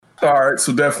All right,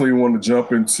 so definitely want to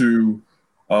jump into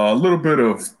a little bit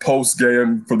of post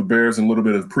game for the Bears and a little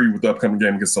bit of pre with the upcoming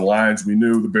game against the Lions. We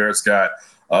knew the Bears got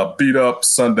beat up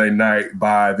Sunday night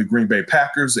by the Green Bay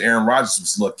Packers. Aaron Rodgers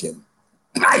was looking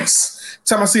nice. Every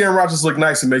time I see Aaron Rodgers look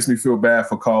nice, it makes me feel bad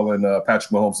for calling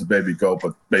Patrick Mahomes a baby goat,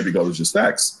 but baby goat is just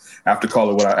facts. I have to call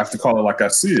it like I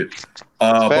see it.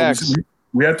 But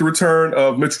we had the return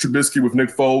of Mitchell Trubisky with Nick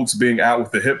Foles being out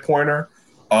with the hip pointer.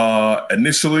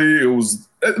 Initially, it was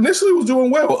doing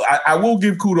well. I will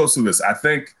give kudos to this. I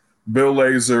think Bill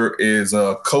Lazor is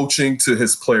coaching to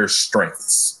his players'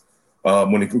 strengths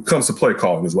when it comes to play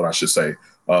calling, is what I should say.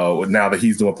 Now that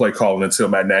he's doing play calling until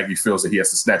Matt Nagy feels that he has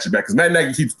to snatch it back. Because Matt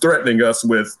Nagy keeps threatening us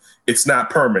with it's not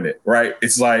permanent, right?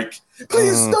 It's like,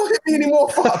 please don't hit me anymore,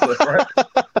 Father, right?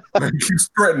 He keeps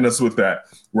threatening us with that,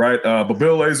 right? But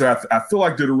Bill Lazor, I feel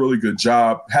like did a really good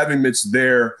job. Having Mitch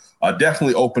there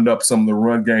definitely opened up some of the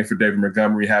run game for David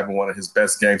Montgomery, having one of his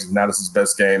best games, if not his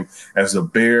best game, as a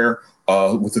Bear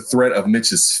with the threat of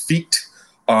Mitch's feet.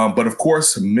 But, of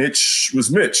course, Mitch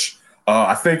was Mitch.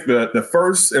 I think the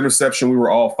first interception we were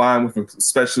all fine with,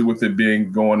 especially with it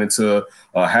being going into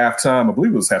halftime. I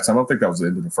believe it was halftime. I don't think that was the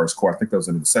end of the first quarter. I think that was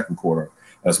the end of the second quarter.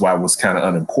 That's why it was kind of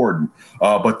unimportant.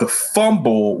 But the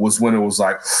fumble was when it was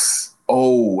like,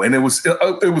 oh, and it was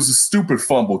a stupid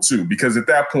fumble too, because at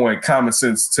that point, common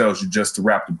sense tells you just to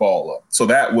wrap the ball up. So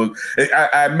that was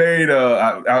I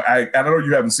know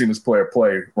you haven't seen this player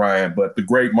play, Ryan, but the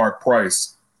great Mark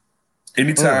Price.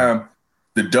 Anytime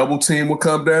the double team would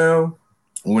come down,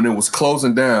 when it was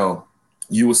closing down,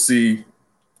 you would see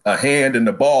a hand and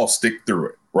the ball stick through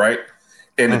it, right?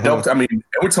 And the double, I mean,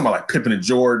 we're talking about like Pippen and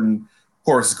Jordan,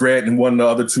 Horace Grant, and one of the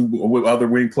other two other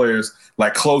wing players,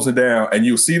 like closing down, and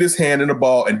you see this hand in the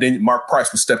ball, and then Mark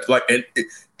Price would step like, and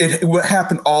it would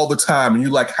happen all the time, and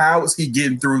you're like, how is he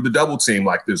getting through the double team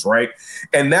like this, right?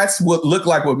 And that's what looked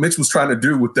like what Mitch was trying to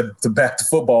do with the bat to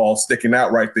football sticking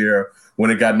out right there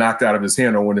when it got knocked out of his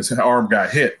hand or when his arm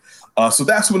got hit. So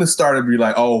that's when it started to be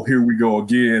like, oh, here we go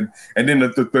again. And then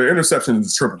the interception and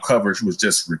the triple coverage was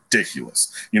just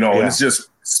ridiculous, and it's just,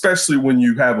 especially when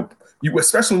you have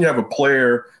a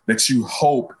player that you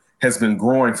hope has been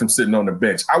growing from sitting on the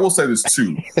bench. I will say this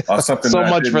too. Something so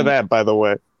much for that, by the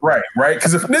way. Right.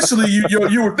 Because initially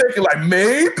you were thinking like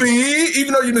maybe,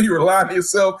 even though you knew you were lying to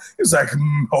yourself, it was like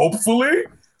hopefully.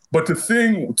 But the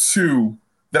thing too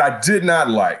that I did not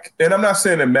like, and I'm not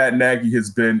saying that Matt Nagy has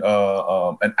been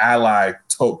an ally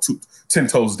 10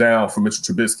 toes down for Mitchell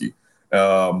Trubisky,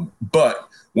 but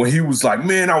when he was like,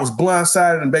 man, I was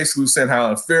blindsided and basically saying how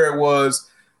unfair it was.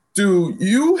 Dude,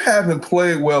 you haven't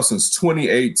played well since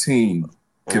 2018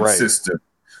 consistent.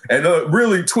 Right. And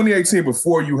really 2018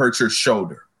 before you hurt your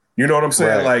shoulder. You know what I'm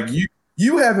saying? Right. Like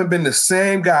you haven't been the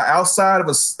same guy outside of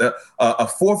a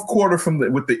fourth quarter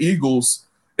with the Eagles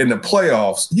in the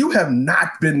playoffs. You have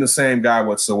not been the same guy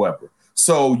whatsoever.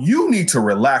 So you need to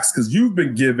relax because you've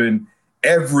been given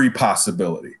every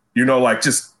possibility. Like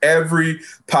just every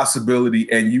possibility,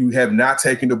 and you have not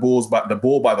taken the bull by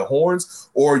the horns,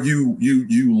 or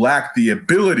you lack the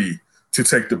ability to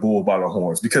take the bull by the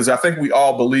horns, because I think we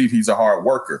all believe he's a hard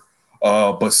worker,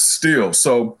 but still.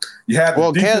 So you have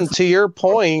Ken, to your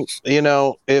point,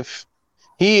 if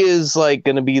he is like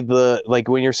going to be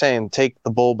when you're saying take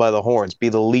the bull by the horns, be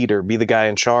the leader, be the guy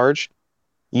in charge.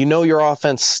 Your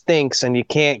offense stinks and you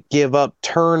can't give up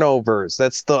turnovers.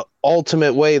 That's the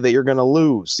ultimate way that you're going to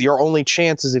lose. Your only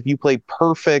chance is if you play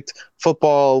perfect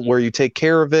football where you take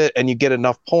care of it and you get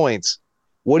enough points.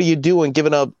 What are you doing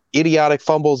giving up idiotic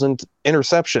fumbles and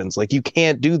interceptions? Like, you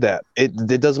can't do that. It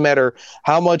doesn't matter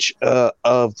how much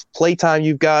of playtime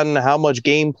you've gotten, how much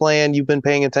game plan you've been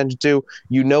paying attention to.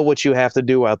 You know what you have to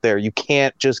do out there. You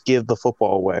can't just give the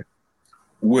football away.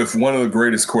 With one of the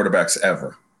greatest quarterbacks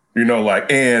ever.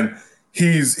 And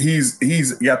he's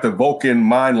got the Vulcan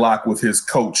mind lock with his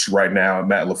coach right now,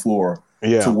 Matt LaFleur,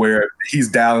 to where he's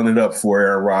dialing it up for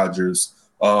Aaron Rodgers.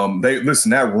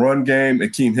 That run game,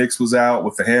 Akeem Hicks was out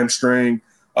with the hamstring.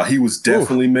 He was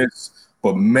definitely missed.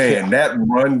 But man, that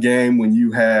run game when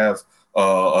you have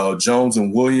Jones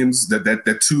and Williams,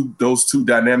 those two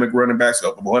dynamic running backs,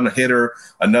 one a hitter,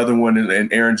 another one,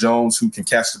 and Aaron Jones who can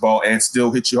catch the ball and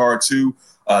still hit you hard too.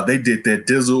 They did that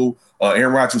dizzle.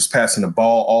 Aaron Rodgers was passing the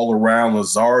ball all around.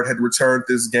 Lazard had returned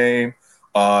this game.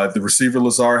 The receiver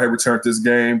Lazard had returned this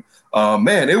game.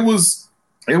 Man, it was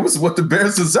what the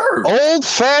Bears deserved.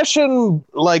 Old-fashioned,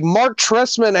 like Mark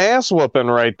Trestman ass whooping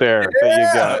right there that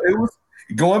you got. It was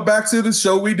going back to the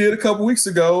show we did a couple weeks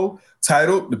ago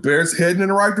titled "The Bears Heading in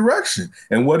the Right Direction."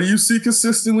 And what do you see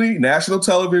consistently? National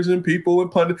television, people and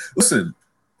pundits. Listen,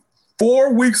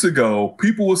 4 weeks ago,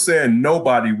 people were saying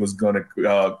nobody was going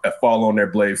to fall on their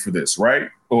blade for this, right?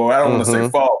 Or I don't want to say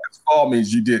fall, because fall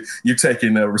means you're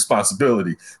taking a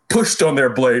responsibility. Pushed on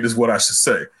their blade is what I should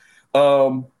say.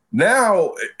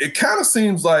 Now, it kind of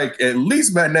seems like at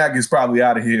least Matt Nagy's probably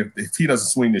out of here if he doesn't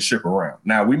swing the ship around.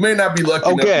 Now, we may not be lucky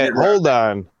enough to get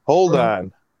hold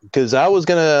on. Because I was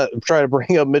going to try to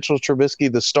bring up Mitchell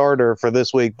Trubisky, the starter for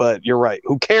this week, but you're right.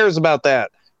 Who cares about that?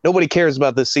 Nobody cares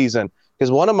about this season. Because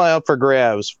one of my up for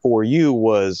grabs for you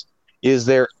was, is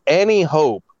there any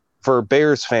hope for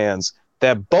Bears fans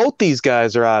that both these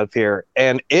guys are out of here?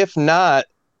 And if not,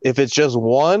 if it's just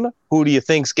one, who do you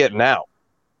think's getting out?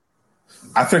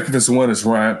 I think if it's one, it's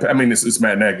Ryan. I mean, it's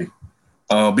Matt Nagy.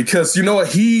 Because you know what?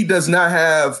 He does not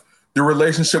have the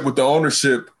relationship with the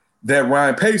ownership that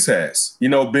Ryan Pace has. You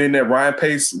know, being that Ryan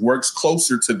Pace works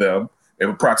closer to them,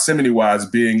 and proximity-wise,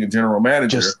 being a general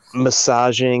manager. Just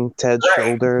massaging Ted's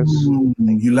shoulders.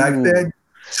 You like that,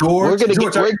 George?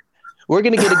 We're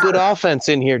gonna get a good offense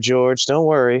in here, George. Don't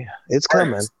worry. It's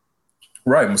coming.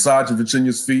 Right. Massaging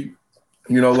Virginia's feet.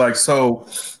 You know, like, so,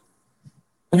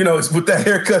 you know, it's with that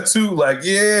haircut too. Like,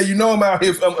 yeah, you know, I'm out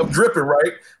here. I'm dripping,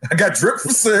 right? I got drip for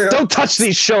sale. Don't touch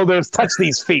these shoulders. Touch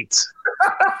these feet.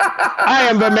 I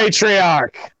am the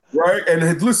matriarch. Right,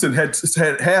 and listen, had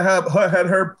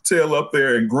her tail up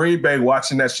there in Green Bay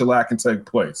watching that shellacking take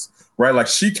place. Right, like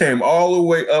she came all the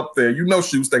way up there. You know,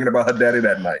 she was thinking about her daddy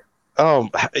that night.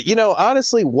 You know,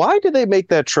 honestly, why did they make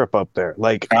that trip up there?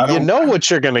 Like, you know what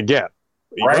you're gonna get,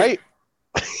 right?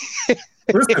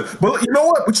 Listen, but you know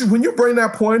what? When you bring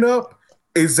that point up,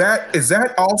 is that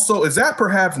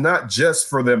perhaps not just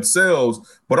for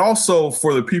themselves, but also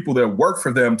for the people that work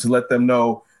for them to let them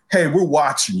know, hey, we're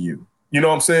watching you. You know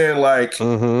what I'm saying? Like, yeah,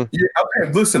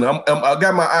 okay, listen, I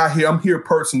got my eye here. I'm here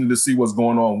personally to see what's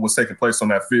going on, what's taking place on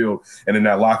that field and in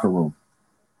that locker room.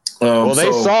 Well,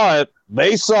 they saw it.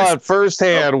 They saw it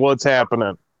firsthand. What's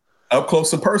happening up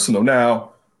close and personal.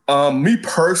 Now, me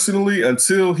personally,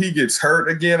 until he gets hurt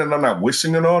again, and I'm not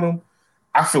wishing it on him,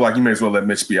 I feel like you may as well let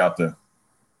Mitch be out there.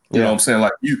 You know what I'm saying?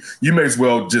 Like you may as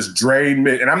well just drain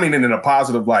Mitch, and I mean it in a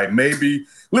positive light. Maybe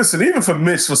listen, even for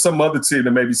Mitch, for some other team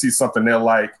to maybe see something there,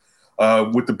 like.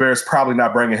 With the Bears probably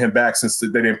not bringing him back since they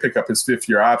didn't pick up his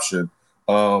 5th-year option.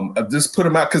 Just put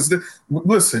him out because,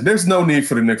 listen, there's no need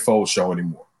for the Nick Foles show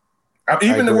anymore.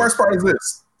 Even the worst part is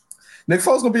this. Nick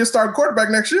Foles going to be a starting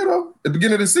quarterback next year, though, at the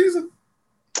beginning of the season.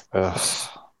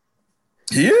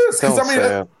 He is. Because, I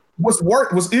mean,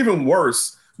 what's even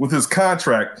worse with his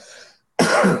contract,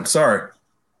 sorry,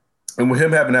 and with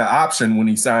him having that option when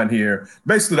he signed here,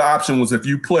 basically the option was if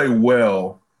you play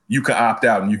well, you can opt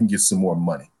out and you can get some more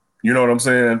money. You know what I'm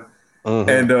saying?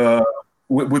 And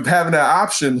with having that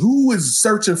option, who is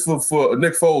searching for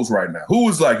Nick Foles right now? Who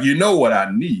is like, you know what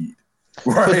I need?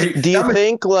 Right? Do you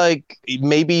think like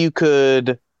maybe you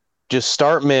could just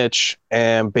start Mitch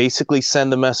and basically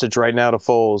send the message right now to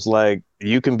Foles, like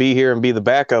you can be here and be the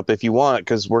backup if you want,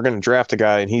 because we're going to draft a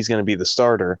guy and he's going to be the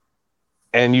starter,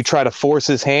 and you try to force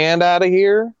his hand out of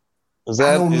here? Is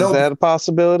that a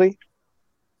possibility?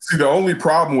 See, the only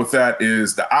problem with that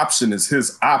is the option is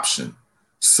his option.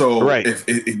 So if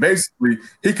basically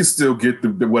he can still get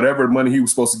the whatever money he was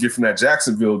supposed to get from that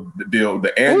Jacksonville deal,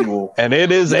 the annual. And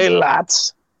it is a lot.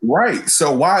 Right.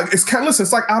 So why it's kind of, listen,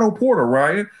 it's like Otto Porter,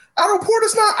 Ryan. Otto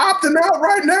Porter's not opting out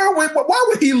right now. Why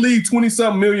would he leave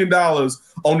 $20-something million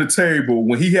on the table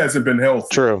when he hasn't been healthy?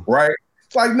 True. Right.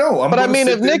 Like, no. But I mean,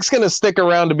 if Nick's going to stick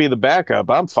around to be the backup,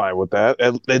 I'm fine with that.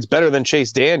 It's better than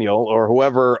Chase Daniel or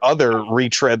whoever other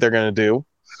retread they're going to do.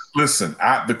 Listen,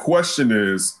 the question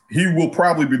is, he will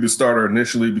probably be the starter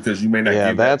initially because you may not.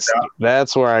 Yeah,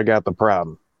 that's where I got the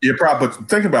problem. Yeah, probably. But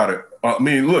think about it. I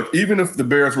mean, look, even if the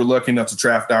Bears were lucky enough to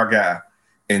draft our guy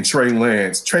and Trey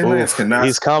Lance cannot.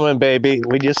 He's coming, baby.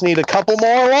 We just need a couple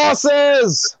more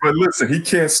losses. But listen, he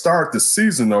can't start the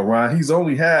season though, Ryan. He's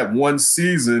only had one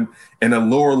season in a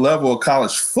lower level of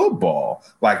college football.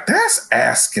 Like, that's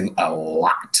asking a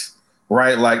lot,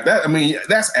 right? Like that. I mean,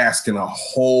 that's asking a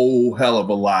whole hell of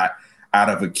a lot out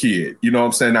of a kid. You know what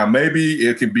I'm saying? Now, maybe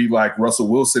it could be like Russell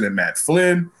Wilson and Matt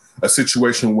Flynn, a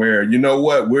situation where, you know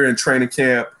what, we're in training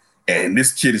camp and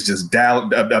this kid is just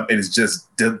dazzling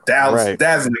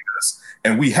us,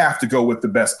 and we have to go with the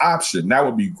best option. That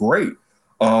would be great.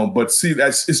 But see,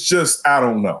 it's just, I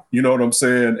don't know. You know what I'm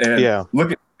saying? And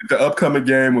look at the upcoming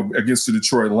game against the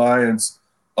Detroit Lions.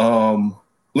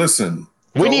 Listen.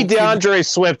 We need DeAndre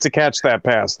Swift to catch that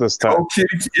pass this time.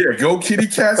 Go Kitty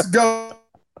Cats, go.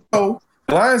 The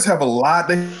Lions have a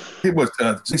lot.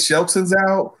 Shelton's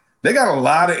out. They got a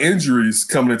lot of injuries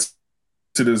coming into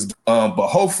to this. But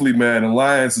hopefully, man, the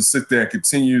Lions will sit there and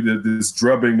continue this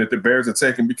drubbing that the Bears are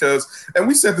taking because, and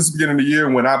we said this at the beginning of the year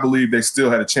when I believe they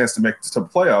still had a chance to make it to the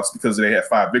playoffs because they had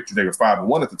 5 victories. They were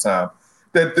 5-1 at the time.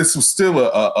 That this was still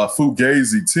a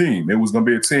fugazi team. It was going to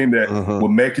be a team that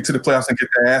would make it to the playoffs and get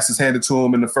their asses handed to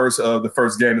them in the first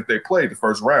game that they played, the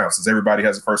first round, since everybody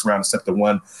has a first round except the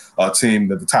one team,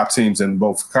 the top teams in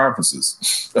both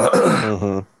conferences.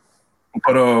 But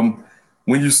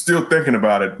when you're still thinking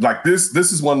about it, like this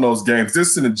is one of those games.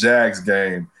 This and the Jags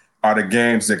game are the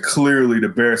games that clearly the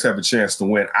Bears have a chance to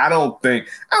win. I don't think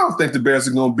the Bears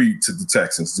are going to beat the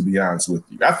Texans, to be honest with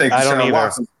you. I think Deshaun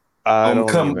Watson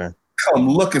come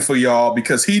looking for y'all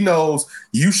because he knows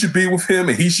you should be with him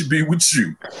and he should be with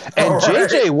you. And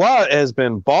JJ Watt has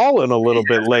been balling a little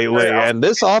bit lately. And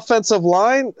this offensive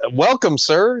line, welcome,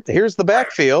 sir. Here's the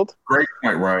backfield. Great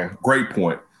point, Ryan. Great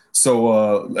point.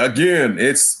 So again,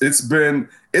 it's been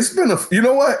you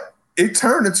know what? It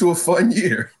turned into a fun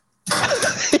year.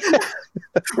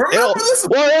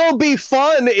 It'll be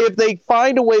fun if they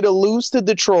find a way to lose to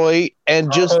Detroit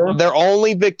and just their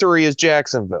only victory is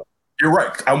Jacksonville. You're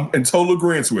right. I'm in total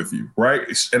agreement with you, right?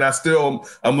 And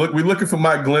we're looking for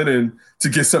Mike Glennon to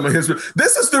get some of his.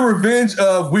 This is the revenge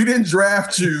of we didn't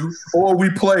draft you or we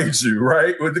played you,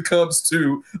 right? When it comes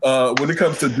to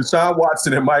Deshaun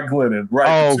Watson and Mike Glennon,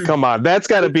 right? Oh, come on. That's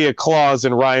got to be a clause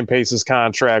in Ryan Pace's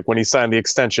contract when he signed the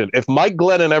extension. If Mike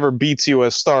Glennon ever beats you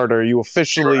as starter, you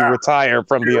officially retire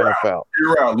from the NFL.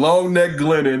 You're out. Long neck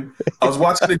Glennon. I was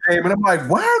watching the game and I'm like,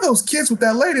 why are those kids with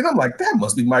that lady? And I'm like, that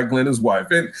must be Mike Glennon's wife.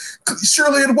 And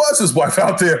surely it was his wife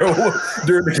out there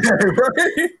during the game,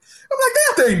 right? I'm like,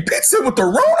 that thing picks him with the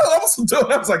Rona. I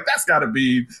was like, that's got to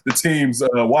be the team's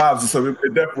wives. So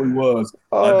it definitely was.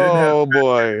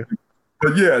 Boy.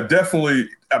 But yeah, definitely.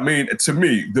 I mean, to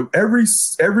me,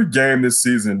 every game this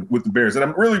season with the Bears, and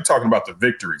I'm really talking about the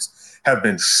victories, have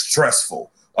been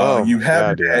stressful. You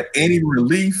haven't had any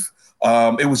relief.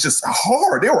 It was just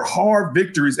hard. They were hard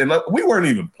victories, and we weren't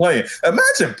even playing.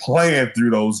 Imagine playing through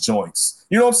those joints.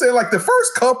 You know what I'm saying? Like the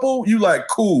first couple, you like,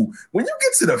 cool. When you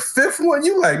get to the fifth one,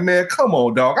 you like, man, come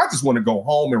on, dog. I just want to go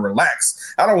home and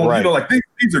relax. I don't want, like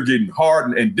these are getting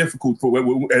hard and difficult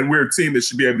and we're a team that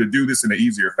should be able to do this in an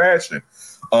easier fashion.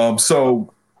 I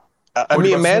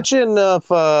mean, imagine if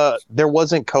there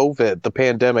wasn't COVID, the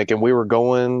pandemic, and we were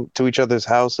going to each other's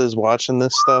houses watching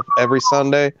this stuff every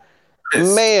Sunday.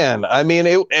 Man, I mean,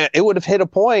 it would have hit a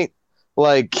point.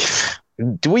 Like,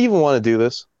 do we even want to do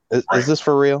this? Is this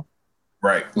for real?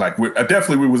 Right. Like, we'd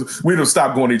have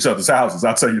stopped going to each other's houses.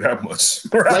 I'll tell you that much.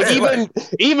 Right? Like,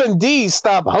 even D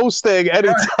stopped hosting any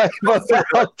type of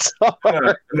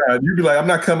you'd be like, I'm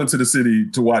not coming to the city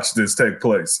to watch this take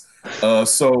place.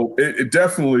 So it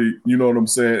definitely, you know what I'm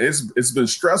saying? It's been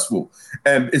stressful.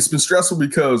 And it's been stressful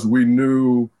because we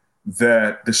knew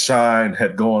that the shine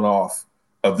had gone off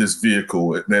of this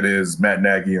vehicle that is Matt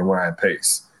Nagy and Ryan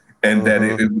Pace. And that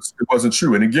it wasn't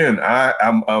true. And again,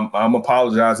 I'm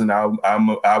apologizing.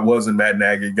 I wasn't Matt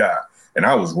Nagy guy, and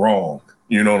I was wrong.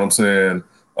 You know what I'm saying?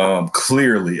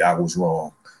 Clearly, I was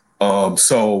wrong.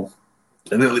 So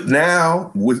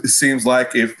now it seems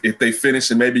like if they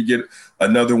finish and maybe get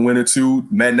another win or two,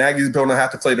 Matt Nagy's going to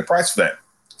have to pay the price for that.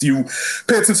 If you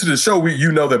pay attention to the show,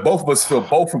 you know that both of us feel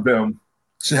both of them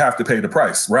should have to pay the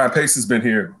price. Ryan Pace has been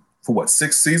here for what,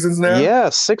 6 seasons now? Yeah,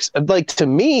 6. Like, to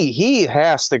me, he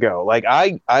has to go. Like,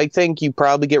 I think you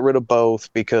probably get rid of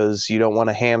both because you don't want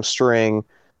to hamstring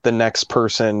the next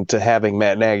person to having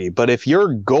Matt Nagy. But if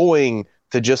you're going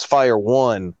to just fire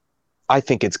one, I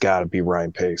think it's got to be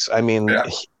Ryan Pace. I mean,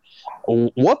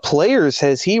 what players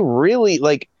has he really,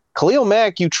 like, Khalil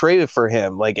Mack, you traded for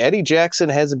him. Like, Eddie Jackson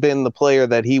hasn't been the player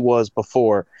that he was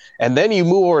before. And then you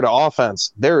move over to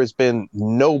offense. There has been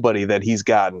nobody that he's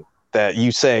gotten that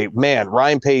you say, man,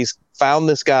 Ryan Pace found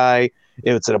this guy.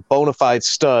 It's a bona fide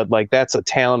stud. Like, that's a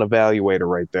talent evaluator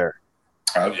right there.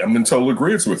 I'm in total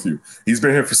agreement with you. He's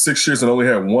been here for 6 years and only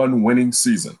had one winning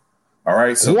season. All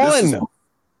right. So this is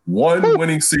one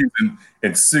winning season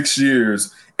in 6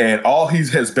 years. And all he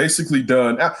has basically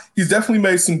done, he's definitely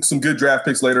made some good draft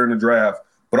picks later in the draft,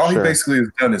 but all he basically has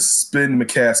done is spend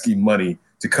McCaskey money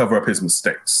to cover up his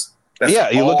mistakes.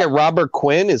 You look at Robert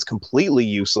Quinn is completely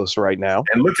useless right now.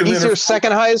 And look at he's your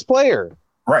second highest player.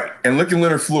 Right. And look at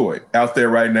Leonard Floyd out there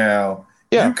right now.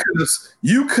 Yeah.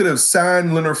 You could have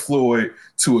signed Leonard Floyd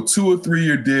to a 2 or 3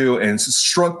 year deal and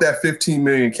shrunk that $15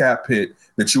 million cap hit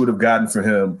that you would have gotten for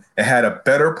him and had a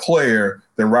better player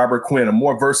than Robert Quinn, a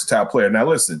more versatile player. Now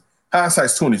listen,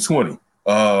 hindsight's 2020.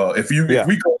 If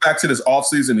we go back to this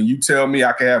offseason and you tell me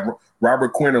I can have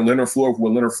Robert Quinn or Leonard Floyd for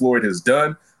what Leonard Floyd has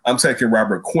done, I'm taking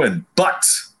Robert Quinn. But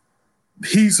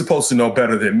he's supposed to know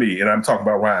better than me. And I'm talking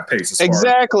about Ryan Pace.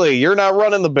 Exactly. You're not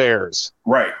running the Bears.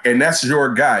 Right. And that's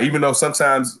your guy. Even though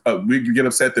sometimes we can get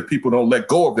upset that people don't let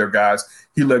go of their guys,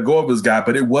 he let go of his guy,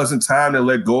 but it wasn't time to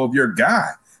let go of your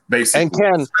guy, basically. And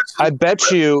Ken, I bet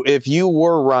you if you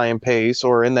were Ryan Pace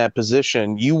or in that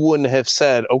position, you wouldn't have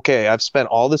said, okay, I've spent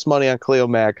all this money on Khalil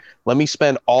Mack. Let me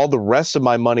spend all the rest of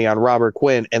my money on Robert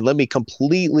Quinn and let me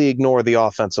completely ignore the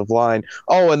offensive line.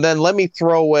 Oh, and then let me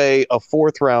throw away a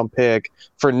 4th-round pick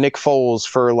for Nick Foles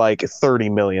for like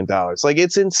 $30 million. Like,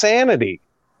 it's insanity.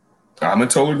 I'm in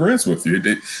total agreement with you.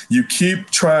 You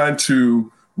keep trying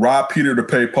to rob Peter to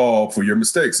pay Paul for your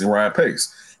mistakes in Ryan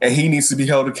Pace, and he needs to be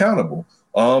held accountable.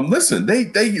 Listen,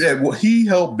 he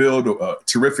helped build a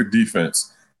terrific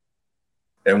defense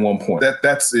at one point.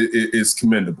 That's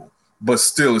commendable, but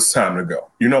still, it's time to go.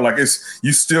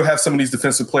 You still have some of these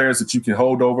defensive players that you can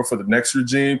hold over for the next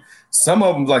regime. Some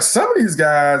of them, like some of these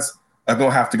guys, are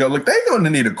gonna have to go. Look, they're gonna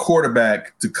need a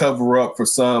quarterback to cover up for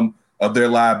some of their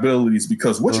liabilities,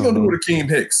 because what you gonna do with Akeem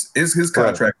Hicks is his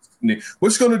contract. Right.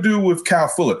 What you gonna do with Kyle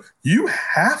Fuller? You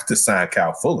have to sign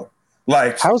Kyle Fuller.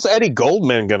 Like, how's Eddie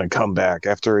Goldman going to come back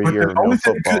after a year of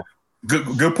football?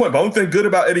 Good point. The only thing good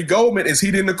about Eddie Goldman is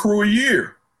he didn't accrue a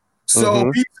year.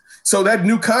 So so that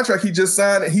new contract he just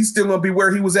signed, he's still going to be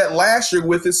where he was at last year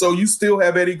with it. So you still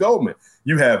have Eddie Goldman.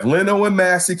 You have Leno and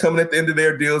Massey coming at the end of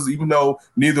their deals, even though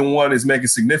neither one is making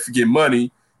significant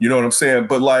money. You know what I'm saying?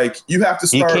 But, like, you have to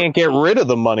start. You can't get rid of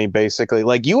the money, basically.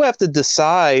 Like, you have to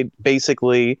decide,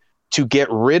 basically, to get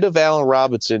rid of Allen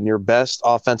Robinson, your best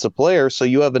offensive player, so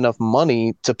you have enough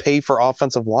money to pay for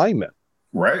offensive linemen.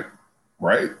 Right.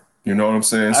 You know what I'm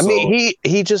saying? I mean,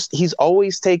 he's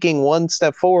always taking one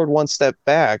step forward, one step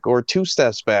back, or 2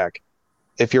 steps back.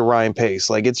 If you're Ryan Pace,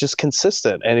 like, it's just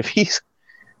consistent. And if he's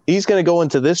going to go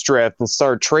into this draft and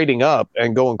start trading up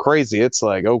and going crazy, it's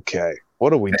like, okay,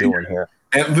 what are we doing here?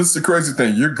 And this is the crazy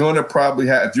thing. You're going to probably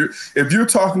have, if you're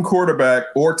talking quarterback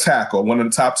or tackle, one of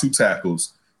the top 2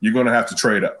 tackles, you're going to have to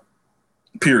trade up,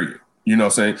 period. You know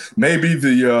what I'm saying? Maybe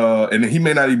and he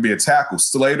may not even be a tackle.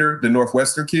 Slater, the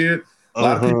Northwestern kid, a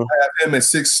lot of people have him at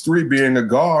 6'3", being a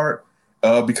guard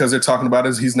because they're talking about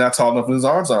he's not tall enough and his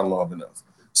arms aren't long enough.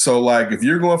 So, like, if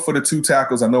you're going for the 2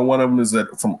 tackles, I know one of them is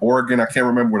from Oregon. I can't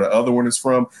remember where the other one is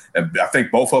from. And I think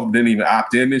both of them didn't even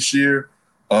opt in this year.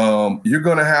 You're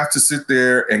going to have to sit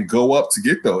there and go up to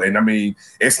get those. And, I mean,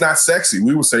 it's not sexy.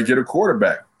 We would say get a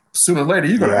quarterback. Sooner or later,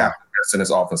 you're going to have to invest in this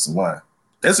offensive line.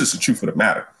 That's just the truth of the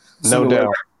matter. No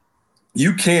doubt.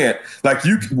 You can't, like,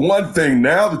 one thing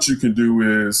now that you can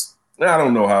do is, I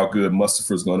don't know how good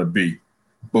Mustipher's going to be,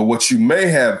 but what you may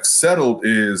have settled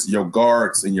is your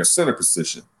guards and your center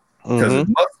position. Because if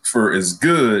Mustipher is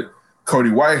good, Cody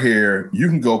Whitehair, you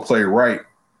can go play right.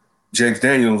 James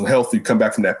Daniels healthy, come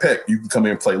back from that pec. You can come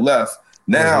in and play left.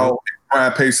 Now,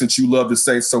 Ryan Pace, since you love the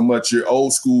Saints so much, you're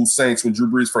old school Saints when Drew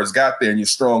Brees first got there, and you're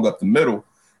strong up the middle.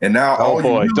 And now,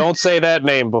 don't say that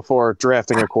name before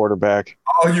drafting a quarterback.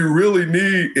 All you really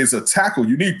need is a tackle.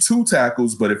 You need 2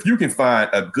 tackles, but if you can find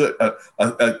a good,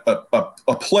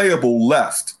 a playable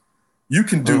left, you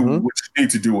can do what you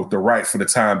need to do with the right for the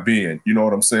time being. You know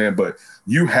what I'm saying? But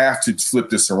you have to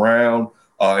flip this around,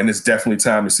 and it's definitely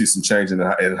time to see some change in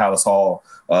Hollis Hall.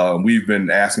 We've been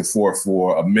asking for it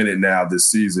for a minute now this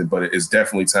season, but it's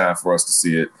definitely time for us to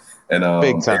see it. And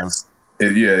big time.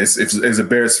 As a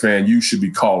Bears fan, you should be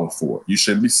calling for it. You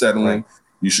shouldn't be settling. Right.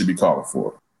 You should be calling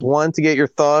for it. Wanted to get your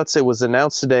thoughts. It was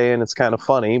announced today, and it's kind of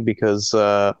funny because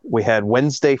we had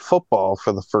Wednesday football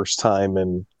for the first time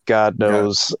in God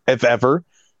knows if ever.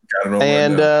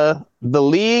 And the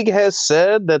league has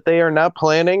said that they are not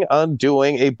planning on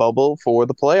doing a bubble for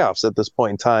the playoffs at this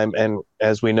point in time. And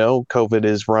as we know, COVID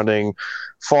is running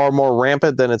far more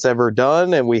rampant than it's ever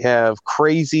done. And we have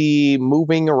crazy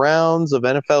moving arounds of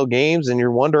NFL games. And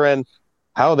you're wondering,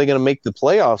 how are they going to make the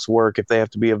playoffs work if they have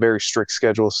to be a very strict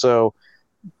schedule? So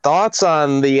thoughts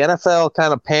on the NFL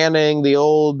kind of panning the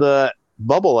old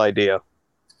bubble idea?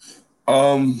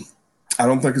 I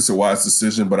don't think it's a wise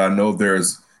decision, but I know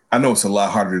it's a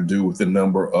lot harder to do with the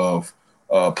number of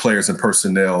players and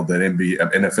personnel that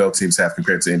NFL teams have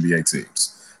compared to NBA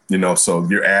teams. You know, so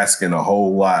you're asking a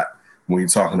whole lot when you're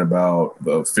talking about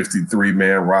the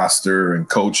 53-man roster and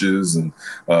coaches and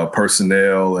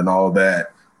personnel and all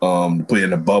that to play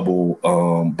in a bubble.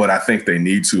 But I think they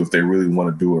need to if they really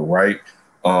want to do it right.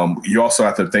 You also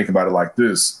have to think about it like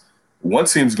this. One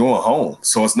team's going home,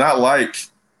 so it's not like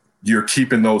you're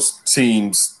keeping those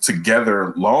teams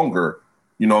together longer.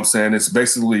 You know what I'm saying? It's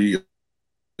basically,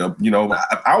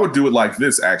 I would do it like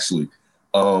this, actually.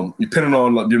 Depending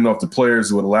on, if the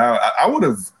players would allow, I would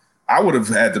have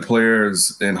had the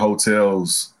players in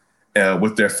hotels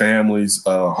with their families.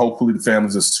 Hopefully, the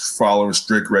families are following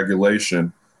strict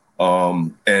regulation.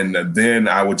 And then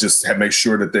I would just make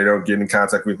sure that they don't get in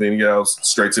contact with anything else.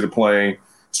 Straight to the plane,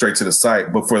 straight to the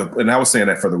site. But I was saying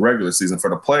that for the regular season, for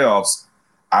the playoffs,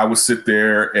 I would sit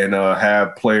there and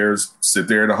have players sit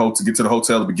there in the hotel, get to the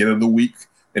hotel at the beginning of the week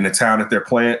in the town that they're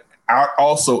playing.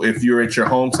 Also, if you're at your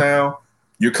hometown,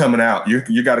 you're coming out.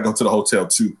 You got to go to the hotel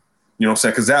too. You know what I'm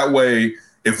saying? Because that way,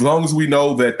 as long as we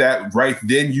know that right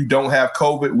then you don't have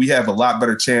COVID, we have a lot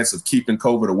better chance of keeping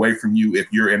COVID away from you if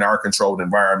you're in our controlled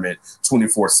environment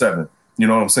 24/7. You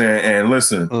know what I'm saying? And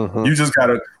listen,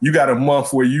 you got a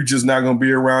month where you just not going to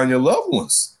be around your loved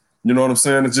ones. You know what I'm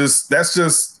saying? That's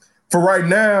just for right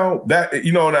now. That,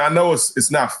 you know, and I know it's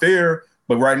not fair,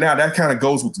 but right now that kind of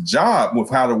goes with the job, with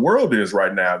how the world is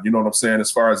right now. You know what I'm saying?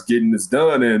 As far as getting this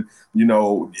done, and you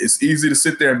know, it's easy to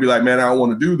sit there and be like, man, I don't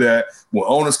want to do that. When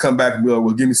owners come back and be like,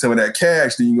 well, give me some of that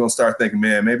cash, then you're gonna start thinking,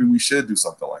 man, maybe we should do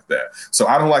something like that. So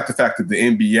I don't like the fact that the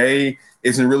NBA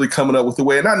isn't really coming up with the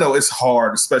way. And I know it's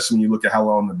hard, especially when you look at how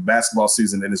long the basketball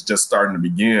season and it's just starting to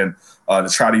begin, to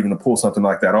try to even pull something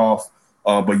like that off.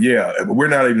 But yeah, we're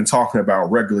not even talking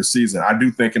about regular season. I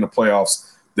do think in the playoffs,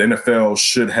 the NFL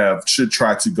should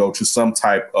try to go to some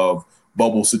type of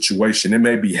bubble situation. It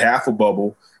may be half a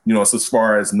bubble, you know, so as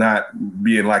far as not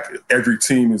being like every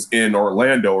team is in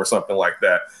Orlando or something like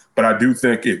that. But I do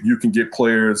think if you can get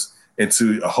players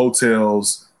into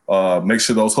hotels, make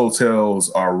sure those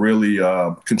hotels are really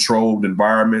controlled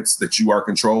environments that you are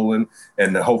controlling,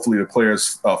 and that hopefully the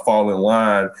players fall in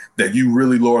line, that you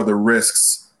really lower the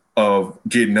risks of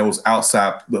getting those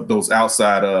outside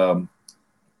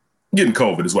getting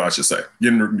COVID is what I should say.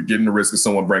 Getting the risk of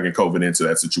someone bringing COVID into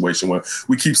that situation. When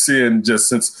we keep seeing, just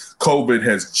since COVID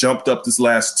has jumped up this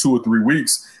last 2 or 3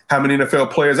 weeks, how many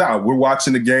NFL players out? We're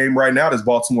watching the game right now, this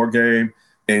Baltimore game,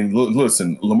 and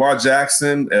listen, Lamar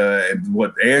Jackson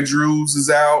and Andrews is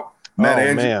out. Matt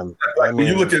Andrews. Man. Like, when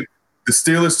you look at the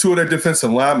Steelers, 2 of their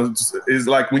defensive linemen, is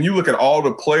like when you look at all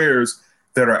the players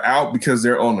that are out because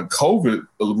they're on the COVID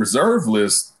reserve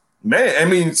list, man, I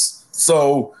mean,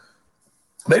 so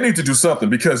they need to do something,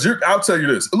 because I'll tell you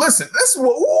this. Listen, this is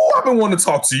what I've been wanting to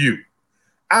talk to you.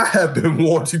 I have been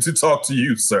wanting to talk to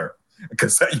you, sir,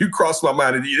 because you crossed my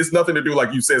mind. And it's nothing to do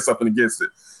like you said something against it.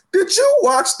 Did you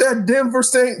watch that Denver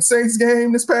Saints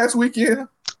game this past weekend?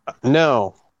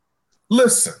 No.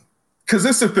 Listen, because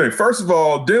it's the thing. First of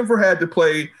all, Denver had to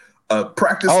play a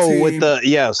practice team. Oh, with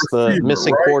the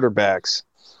missing quarterbacks.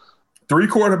 3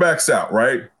 quarterbacks out,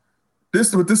 right?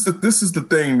 This is the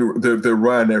thing the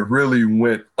run that really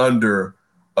went undercovered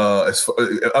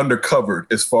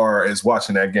as far as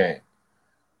watching that game.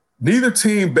 Neither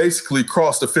team basically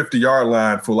crossed the 50-yard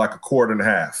line for like a quarter and a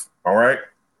half. All right,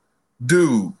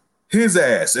 dude, his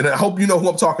ass, and I hope you know who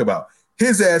I'm talking about.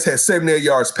 His ass had 78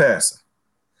 yards passing.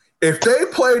 If they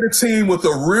played a team with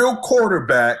a real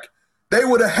quarterback, they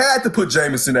would have had to put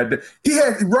Jameson at that.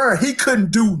 He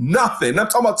couldn't do nothing. And I'm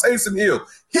talking about Taysom Hill.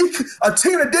 A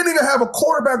team that didn't even have a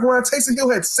quarterback run. Taysom Hill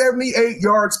had 78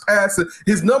 yards passing.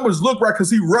 His numbers look right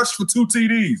because he rushed for 2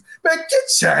 TDs. Man,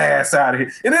 get your ass out of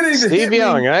here. And then Steve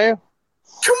Young, eh?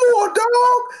 Come on,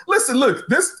 dog. Listen, look,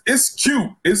 this is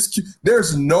cute. It's cute.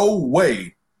 There's no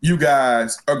way you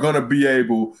guys are going to be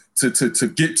able to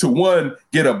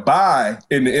get a bye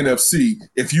in the NFC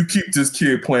if you keep this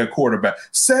kid playing quarterback.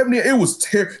 70, it was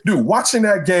terrible. Dude, watching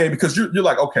that game, because you're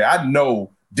like, okay, I know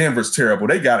Denver's terrible.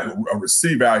 They got a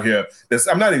receiver out here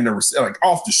I'm not even like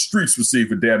off the streets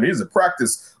receiver. Damn, he's a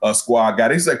practice squad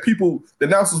guy. He's like the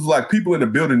announcers was like, people in the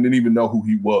building didn't even know who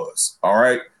he was. All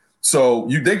right. So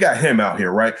they got him out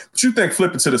here, right? But you think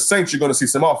flipping to the Saints, you're going to see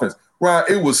some offense. Right.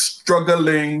 It was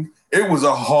struggling. It was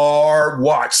a hard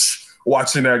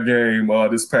watching that game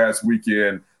this past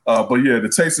weekend. But yeah, the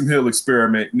Taysom Hill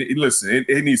experiment, listen,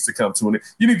 it needs to come to an end.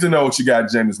 You need to know what you got,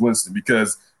 Jameis Winston,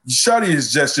 because Shuddy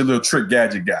is just your little trick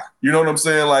gadget guy. You know what I'm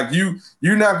saying? Like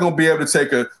you're not going to be able to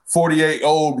take a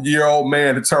 48-year-old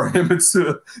man to turn him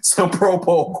into some Pro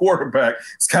Bowl quarterback.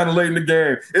 It's kind of late in the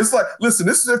game. It's like, listen,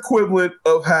 this is the equivalent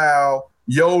of how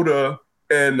Yoda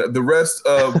and the rest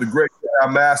of the great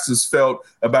masters felt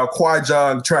about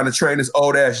Qui-Gon trying to train this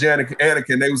old ass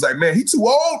Anakin. They was like, man, he too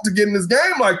old to get in this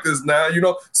game like this now. You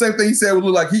know, same thing he said would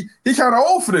look like he kind of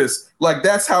old for this. Like,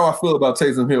 that's how I feel about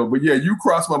Taysom Hill. But yeah, you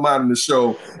crossed my mind in the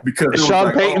show because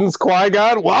Sean Payton's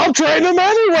Qui-Gon. Well, I'll train him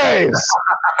anyways.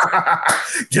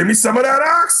 Give me some of that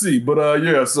oxy. But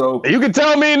yeah, so you can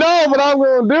tell me no, but I'm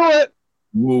gonna do it.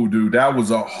 Whoa, dude, that was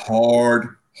a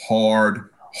hard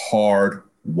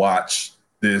watch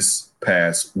this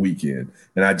past weekend.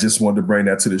 And I just wanted to bring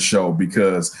that to the show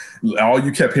because all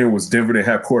you kept hearing was Denver didn't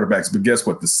have quarterbacks. But guess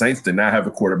what? The Saints did not have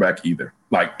a quarterback either.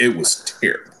 Like, it was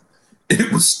terrible.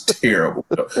 It was terrible.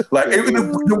 Like,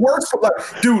 the worst,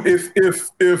 like, dude,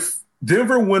 if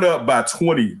Denver went up by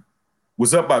 20,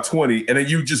 was up by 20, and then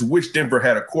you just wish Denver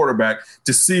had a quarterback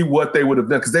to see what they would have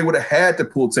done, because they would have had to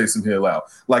pull Taysom Hill out.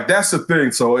 Like, that's the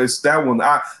thing. So it's that one.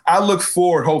 I look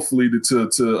forward, hopefully,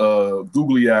 to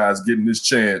googly eyes getting this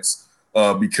chance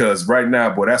because right now,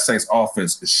 boy, that Saints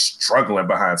offense is struggling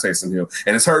behind Taysom Hill.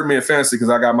 And it's hurt me in fantasy because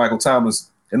I got Michael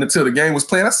Thomas, and until the game was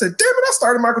playing, I said, damn it, I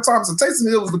started Michael Thomas, and Taysom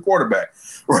Hill was the quarterback,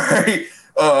 right?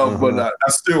 But I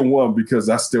still won because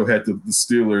I still had the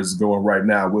Steelers going right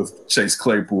now with Chase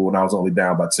Claypool, and I was only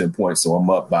down by 10 points, so I'm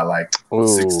up by like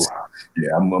 6.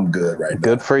 Yeah, I'm good right now.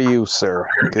 Good for you, sir.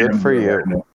 Good for you.